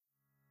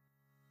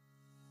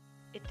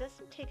It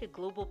doesn't take a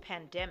global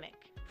pandemic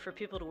for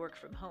people to work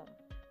from home,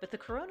 but the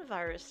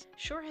coronavirus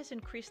sure has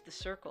increased the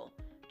circle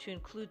to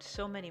include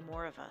so many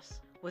more of us.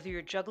 Whether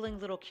you're juggling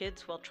little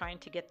kids while trying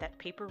to get that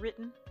paper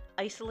written,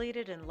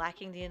 isolated and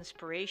lacking the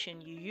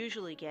inspiration you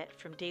usually get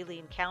from daily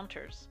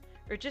encounters,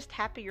 or just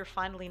happy you're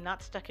finally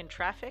not stuck in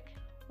traffic,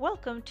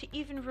 welcome to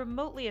Even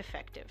Remotely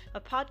Effective, a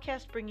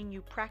podcast bringing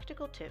you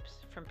practical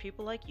tips from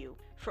people like you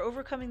for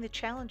overcoming the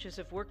challenges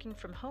of working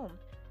from home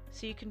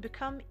so you can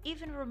become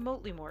even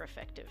remotely more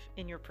effective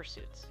in your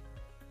pursuits.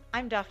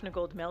 I'm Daphne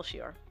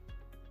Gold-Melchior,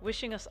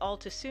 wishing us all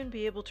to soon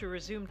be able to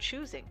resume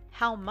choosing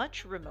how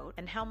much remote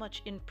and how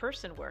much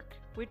in-person work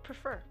we'd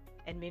prefer.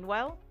 And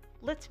meanwhile,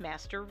 let's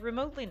master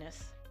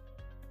remoteliness.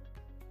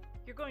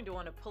 You're going to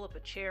want to pull up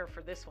a chair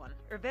for this one,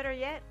 or better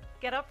yet,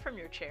 get up from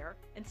your chair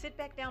and sit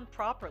back down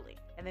properly,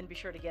 and then be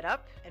sure to get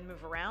up and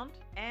move around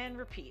and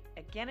repeat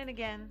again and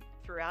again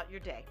throughout your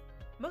day.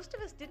 Most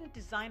of us didn't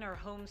design our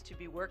homes to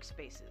be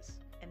workspaces,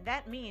 and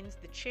that means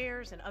the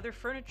chairs and other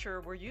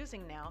furniture we're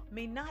using now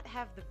may not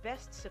have the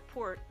best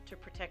support to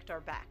protect our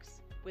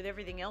backs. With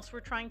everything else we're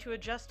trying to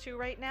adjust to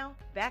right now,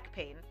 back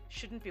pain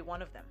shouldn't be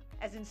one of them.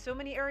 As in so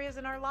many areas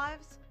in our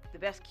lives, the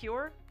best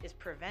cure is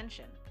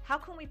prevention. How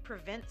can we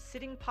prevent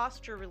sitting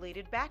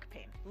posture-related back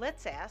pain?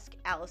 Let's ask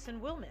Allison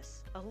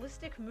Wilmes, a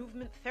holistic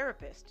movement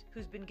therapist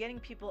who's been getting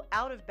people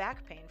out of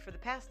back pain for the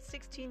past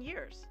 16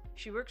 years.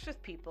 She works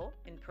with people,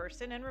 in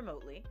person and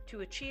remotely,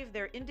 to achieve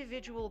their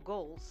individual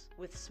goals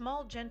with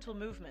small, gentle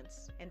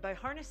movements and by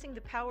harnessing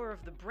the power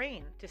of the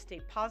brain to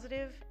stay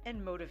positive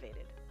and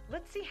motivated.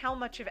 Let's see how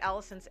much of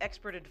Allison's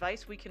expert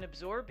advice we can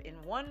absorb in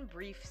one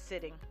brief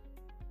sitting.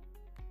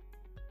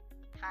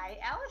 Hi,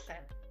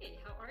 Allison. Hey,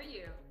 how are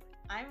you?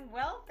 I'm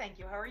well, thank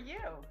you. How are you?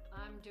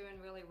 I'm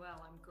doing really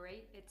well. I'm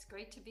great. It's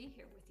great to be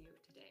here with you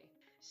today.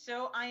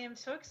 So I am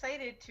so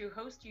excited to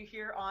host you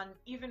here on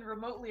Even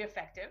Remotely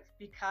Effective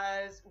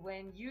because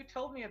when you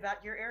told me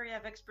about your area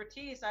of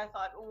expertise, I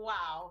thought,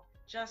 wow,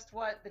 just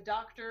what the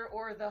doctor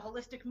or the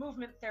holistic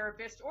movement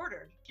therapist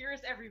ordered. Here's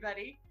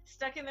everybody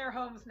stuck in their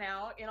homes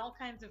now in all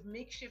kinds of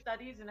makeshift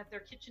studies and at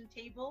their kitchen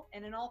table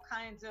and in all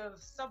kinds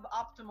of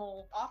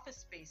suboptimal office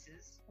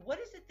spaces. What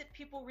is it that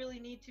people really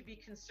need to be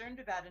concerned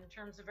about in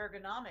terms of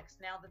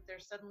ergonomics now that they're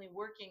suddenly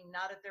working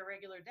not at their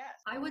regular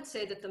desk? I would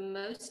say that the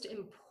most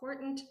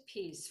important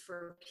piece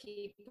for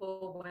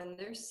people when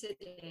they're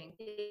sitting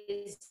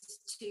is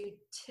to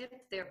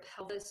tip their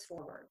pelvis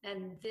forward.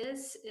 And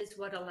this is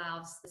what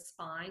allows the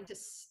spine to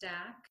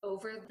stack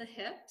over the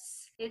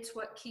hips. It's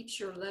what keeps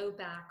your low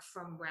back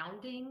from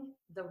rounding.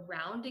 The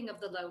rounding of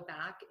the low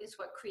back is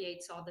what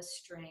creates all the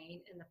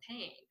strain and the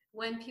pain.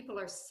 When people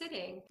are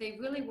sitting, they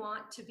really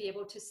want to be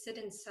able to sit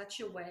in such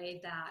a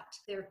way that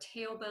their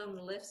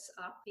tailbone lifts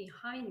up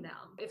behind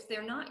them. If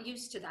they're not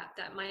used to that,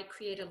 that might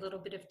create a little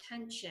bit of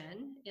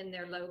tension in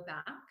their low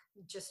back.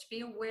 Just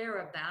be aware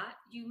of that.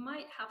 You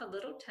might have a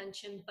little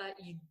tension, but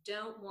you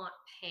don't want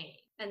pain.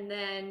 And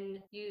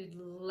then you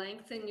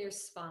lengthen your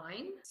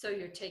spine. So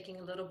you're taking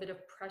a little bit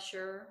of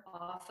pressure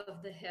off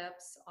of the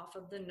hips, off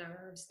of the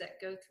nerves that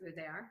go through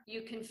there.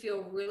 You can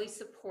feel really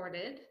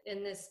supported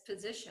in this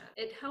position.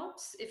 It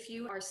helps if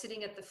you are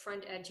sitting at the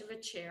front edge of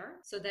a chair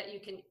so that you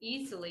can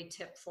easily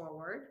tip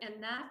forward. And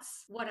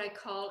that's what I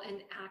call an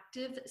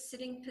active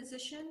sitting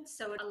position.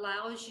 So it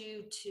allows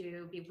you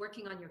to be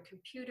working on your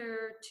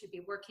computer, to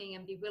be working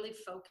and be really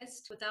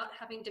focused without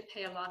having to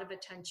pay a lot of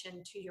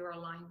attention to your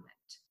alignment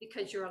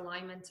because your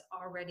alignment's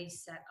already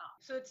set up.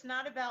 So it's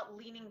not about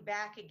leaning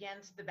back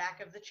against the back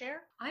of the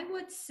chair? I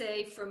would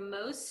say for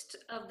most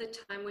of the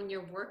time when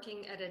you're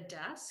working at a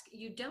desk,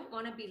 you don't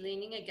want to be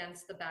leaning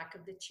against the back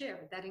of the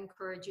chair. That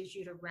encourages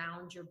you to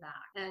round your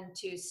back and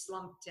to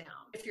slump down.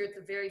 If you're at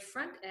the very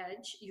front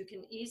edge, you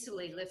can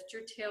easily lift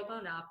your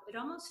tailbone up. It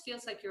almost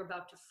feels like you're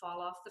about to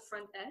fall off the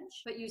front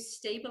edge, but you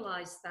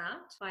stabilize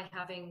that by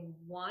having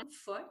one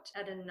foot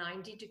at a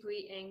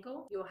 90-degree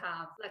angle. You'll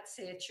have, let's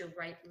say it's your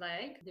right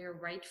leg.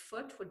 Your right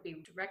foot would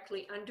be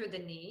directly under the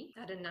knee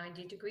at a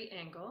 90-degree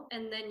angle,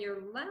 and then your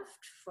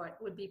left foot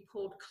would be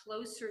pulled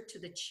closer to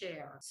the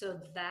chair. So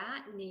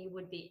that knee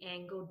would be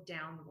angled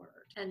downward.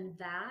 And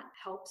that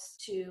helps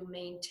to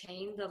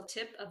maintain the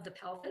tip of the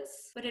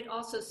pelvis, but it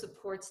also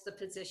supports the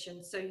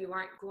position so you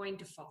aren't going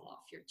to fall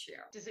off your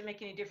chair. Does it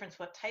make any difference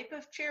what type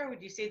of chair?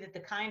 Would you say that the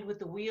kind with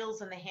the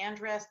wheels and the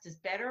handrest is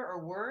better or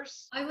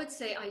worse? I would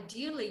say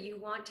ideally you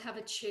want to have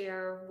a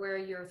chair where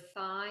your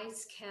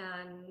thighs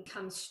can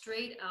come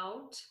straight out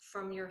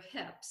from your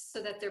hips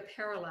so that they're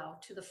parallel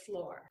to the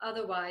floor.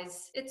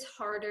 Otherwise, it's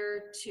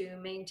harder to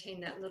maintain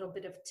that little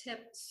bit of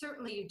tip.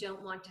 Certainly you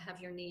don't want to have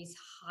your knees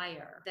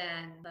higher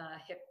than the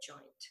hip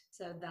joint.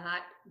 So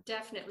that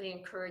definitely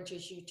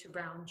encourages you to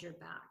round your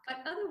back. But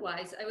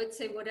otherwise, I would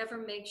say whatever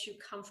makes you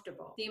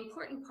comfortable. The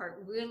important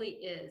part really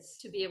is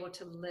to be able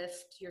to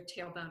lift your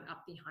tailbone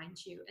up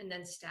behind you and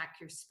then stack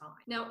your spine.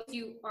 Now, if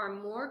you are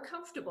more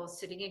comfortable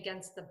sitting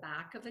against the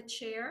back of a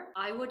chair,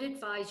 I would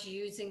advise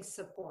using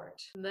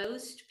support.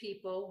 Most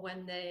people,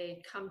 when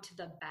they come to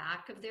the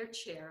back of their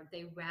chair,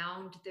 they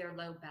round their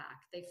low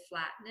back, they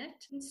flatten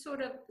it and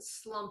sort of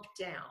slump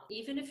down.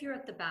 Even if you're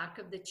at the back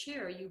of the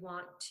chair, you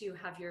want to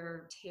have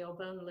your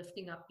tailbone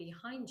lifting up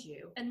behind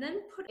you, and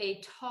then put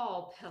a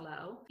tall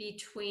pillow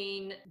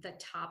between the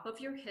top of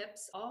your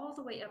hips all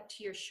the way up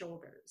to your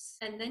shoulders.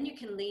 And then you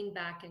can lean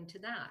back into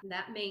that.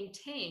 That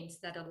maintains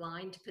that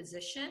aligned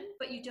position,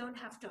 but you don't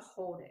have to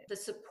hold it. The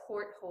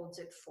support holds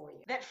it for you.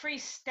 That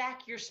phrase,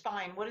 stack your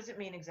spine, what does it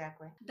mean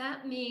exactly?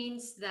 That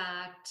means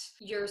that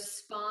your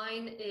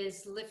spine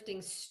is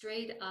lifting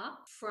straight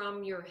up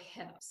from your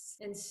hips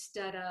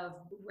instead of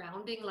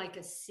rounding like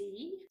a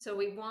C. So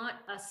we want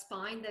a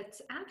spine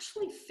that's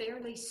actually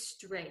fairly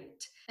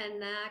straight,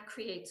 and that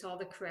creates all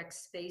the correct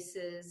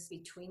spaces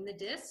between the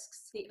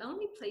discs. The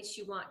only place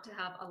you want to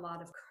have a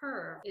lot of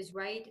curve is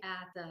right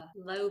at the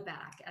low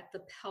back, at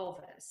the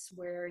pelvis,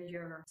 where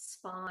your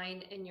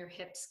spine and your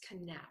hips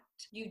connect.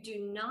 You do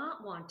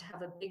not want to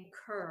have a big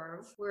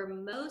curve where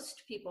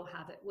most people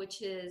have it,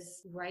 which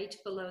is right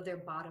below their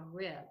bottom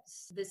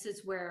ribs. This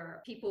is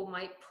where people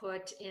might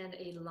put in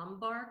a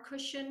lumbar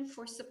cushion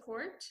for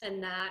support,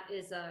 and that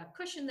is a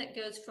cushion that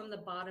goes from the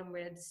bottom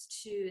ribs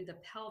to the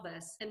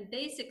pelvis, and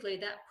basically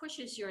that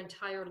pushes your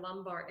entire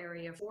lumbar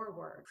area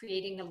forward,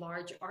 creating a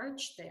large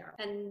arch there,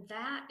 and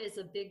that is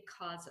a big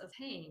cause of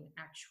pain,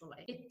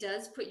 actually. It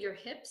does put your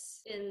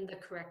hips in the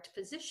correct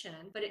position,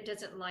 but it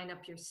doesn't line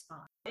up your spine.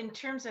 In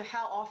terms of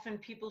how often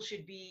people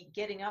should be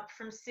getting up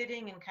from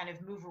sitting and kind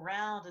of move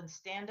around and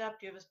stand up,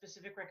 do you have a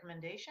specific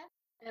recommendation?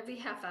 Every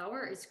half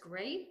hour is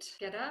great.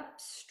 Get up,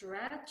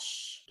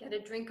 stretch, get a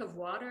drink of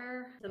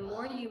water. The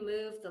more you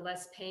move, the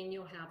less pain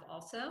you'll have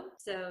also.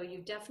 So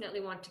you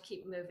definitely want to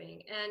keep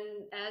moving.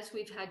 And as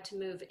we've had to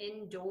move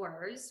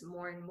indoors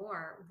more and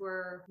more,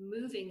 we're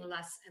moving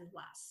less and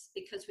less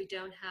because we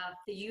don't have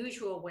the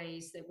usual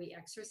ways that we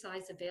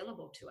exercise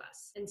available to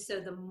us. And so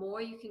the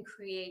more you can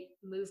create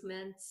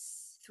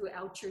movements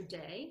throughout your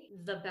day,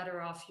 the better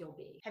off you'll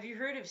be. Have you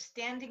heard of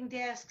standing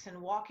desks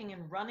and walking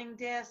and running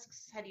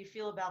desks? How do you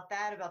feel about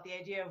that, about the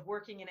idea of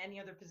working in any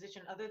other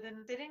position other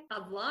than sitting? A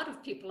lot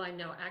of people I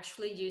know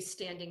actually use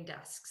standing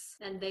desks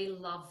and they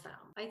love them.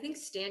 I think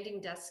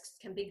standing desks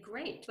can be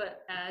great,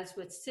 but as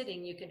with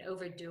sitting, you can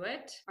overdo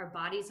it. Our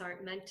bodies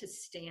aren't meant to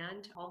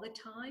stand all the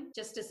time,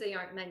 just as they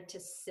aren't meant to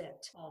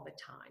sit all the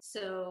time.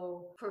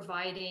 So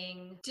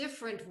providing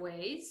different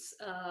ways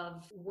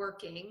of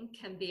working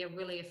can be a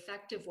really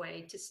effective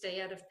way to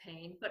stay out of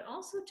pain, but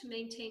also to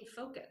maintain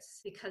focus,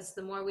 because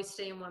the more we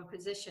stay in one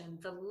position,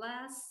 the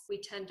less we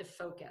tend to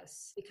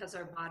focus because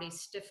our body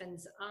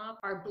stiffens up.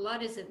 Our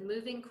blood isn't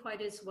moving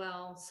quite as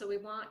well, so we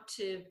want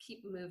to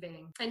keep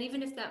moving. And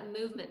even if that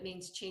movement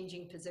means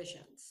changing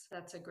positions,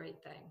 that's a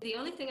great thing. The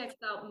only thing I've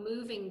felt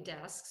moving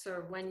desks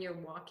or when you're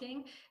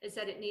walking is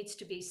that it needs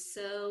to be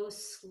so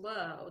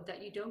slow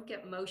that you don't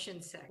get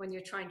motion sick when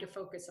you're trying to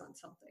focus on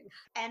something.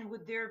 And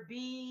would there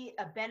be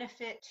a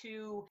benefit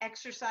to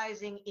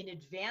exercising in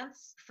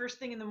advance? First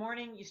thing in the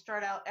morning, you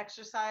start out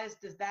exercise.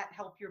 Does that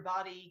help your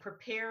body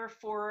prepare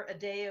for a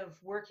day of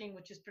working,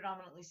 which is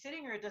predominantly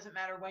sitting, or it doesn't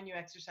matter when you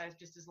exercise,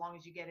 just as long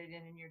as you get it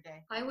in your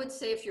day? I would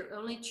say if your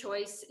only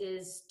choice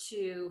is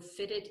to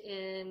fit it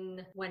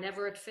in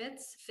whenever it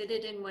fits, fit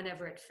it in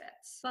whenever it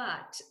fits.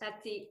 But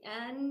at the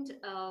end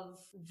of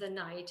the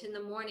night, in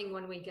the morning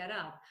when we get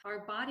up,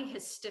 our body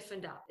has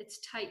stiffened up. It's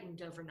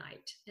tightened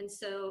overnight. And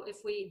so if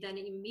we then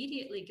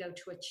immediately go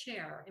to a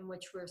chair in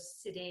which we're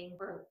sitting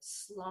or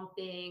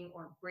slumping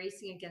or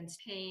bracing against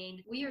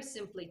pain, we are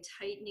simply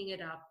tightening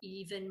it up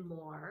even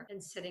more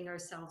and setting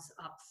ourselves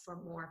up for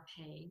more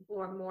pain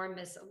or more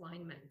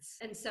misalignments.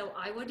 And so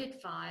I would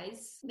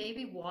advise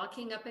maybe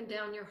walking up and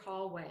down your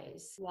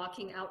hallways,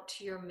 walking out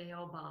to your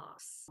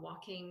mailbox,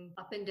 walking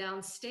up and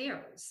down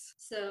stairs.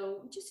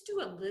 So just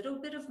do a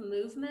little bit of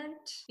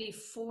movement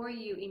before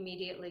you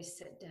immediately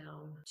sit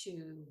down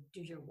to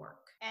do your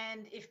work.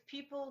 And if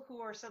people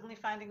who are suddenly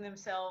finding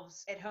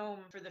themselves at home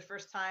for the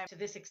first time, to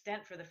this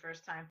extent for the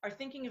first time, are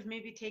thinking of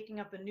maybe taking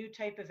up a new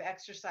type of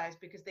exercise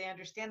because they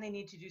understand they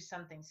need to do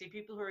something. Say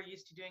people who are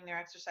used to doing their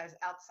exercise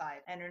outside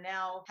and are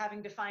now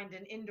having to find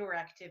an indoor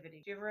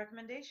activity. Do you have a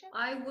recommendation?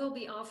 I will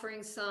be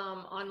offering some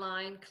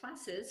online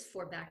classes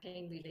for back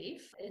pain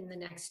relief in the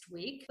next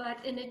week.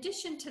 But in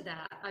addition to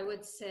that, I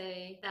would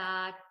say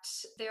that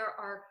there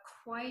are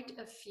quite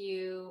a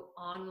few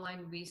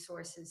online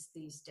resources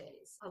these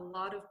days. A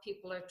lot of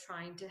people are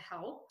trying to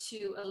help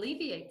to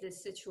alleviate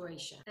this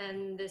situation.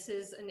 And this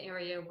is an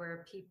area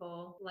where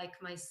people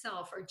like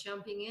myself are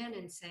jumping in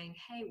and saying,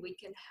 hey, we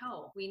can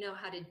help. We know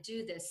how to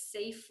do this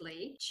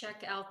safely.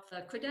 Check out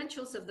the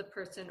credentials of the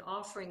person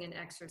offering an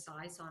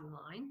exercise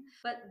online,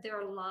 but there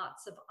are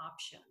lots of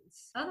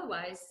options.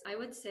 Otherwise, I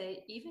would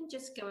say even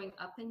just going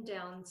up and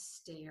down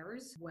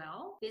stairs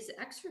well is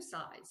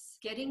exercise.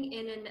 Getting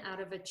in and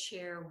out of a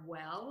chair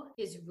well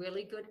is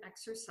really good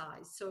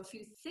exercise. So if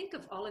you think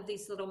of all of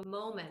these little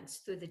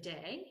moments through the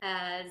day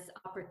as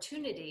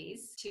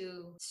opportunities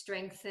to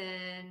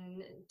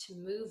strengthen, to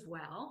move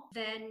well, well,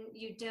 then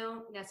you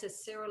don't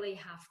necessarily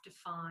have to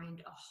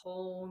find a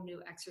whole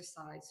new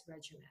exercise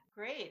regimen.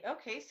 Great.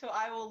 Okay, so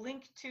I will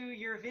link to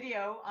your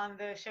video on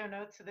the show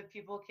notes so that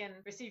people can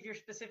receive your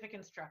specific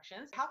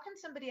instructions. How can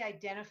somebody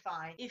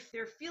identify if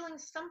they're feeling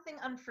something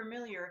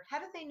unfamiliar? How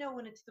do they know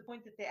when it's the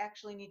point that they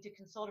actually need to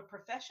consult a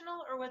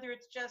professional, or whether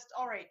it's just,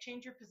 all right,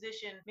 change your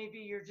position, maybe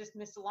you're just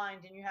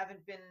misaligned and you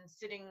haven't been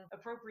sitting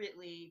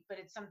appropriately, but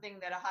it's something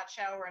that a hot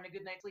shower and a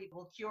good night's sleep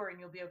will cure and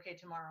you'll be okay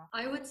tomorrow?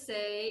 I would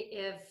say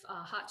if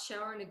a hot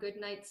shower and a good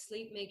night's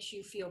sleep makes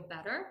you feel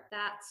better,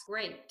 that's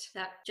great.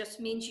 That just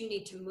means you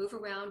need to move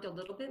around a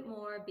little bit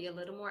more, be a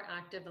little more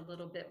active, a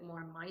little bit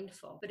more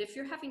mindful. But if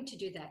you're having to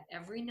do that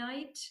every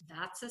night,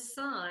 that's a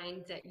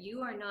sign that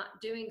you are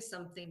not doing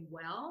something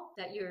well,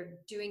 that you're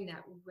doing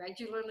that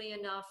regularly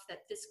enough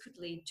that this could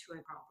lead to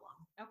a problem.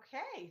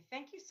 Okay,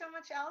 thank you so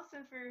much,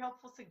 Allison, for your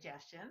helpful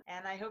suggestion.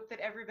 And I hope that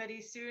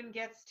everybody soon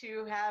gets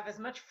to have as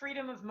much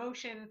freedom of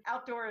motion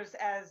outdoors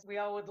as we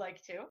all would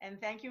like to. And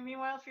thank you,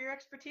 meanwhile, for your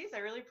expertise. I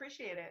really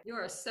appreciate it. You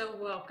are so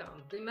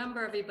welcome.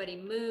 Remember, everybody,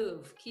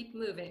 move, keep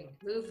moving,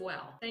 move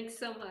well. Thanks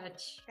so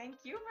much.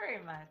 Thank you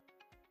very much.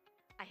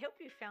 I hope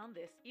you found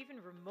this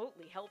even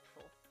remotely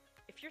helpful.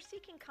 If you're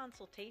seeking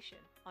consultation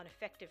on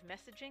effective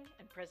messaging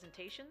and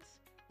presentations,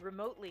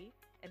 remotely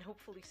and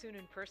hopefully soon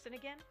in person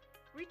again,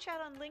 reach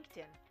out on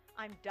LinkedIn.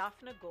 I'm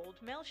Daphna Gold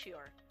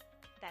Melchior.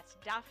 That's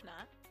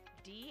Daphna,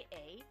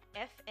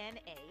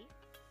 D-A-F-N-A,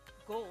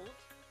 Gold,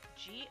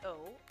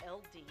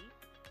 G-O-L-D,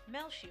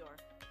 Melchior,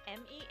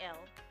 M-E-L-C-H-I-O-R.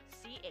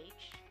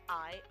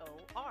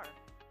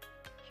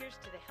 Here's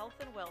to the health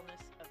and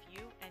wellness of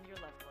you and your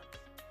loved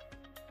ones.